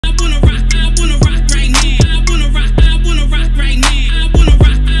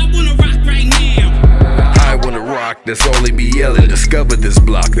that's all they be yelling. Discover this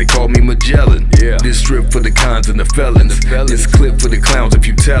block, they call me Magellan. This strip for the cons and the felons. This clip for the clowns if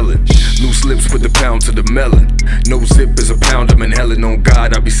you tellin'. Loose lips put the pound to the melon. No zip is a pound, I'm in hellin' on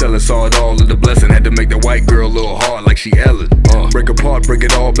God. I be selling, saw it all of the blessing. Had to make the white girl a little hard like she Ellen. Break apart, break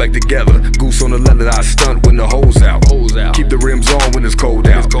it all back together. Goose on the leather, I stunt when the hoes out. Keep the rims on when it's cold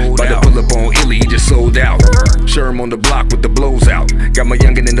out. By the pull up on Illy, he just sold out. Sherm on the block with the blows out. Got my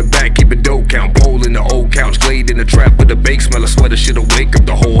youngin' in the back, keep it dough count. Pole in the old couch, Glade in the trap with the bake smell. I swear the shit'll wake up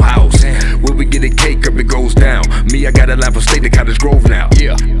the whole house. When we get a cake up, it goes down. Me, I got a laugh of state to Cottage Grove now.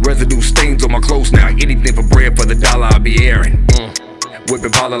 Residue stains on my clothes now. Anything for bread, for the dollar I be airing.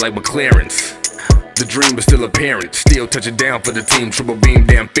 Whipping Paula like McLaren's. The dream is still apparent. Still touching down for the team. Triple beam,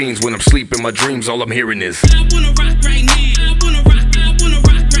 damn fiends. When I'm sleeping, my dreams, all I'm hearing is I wanna rock right now.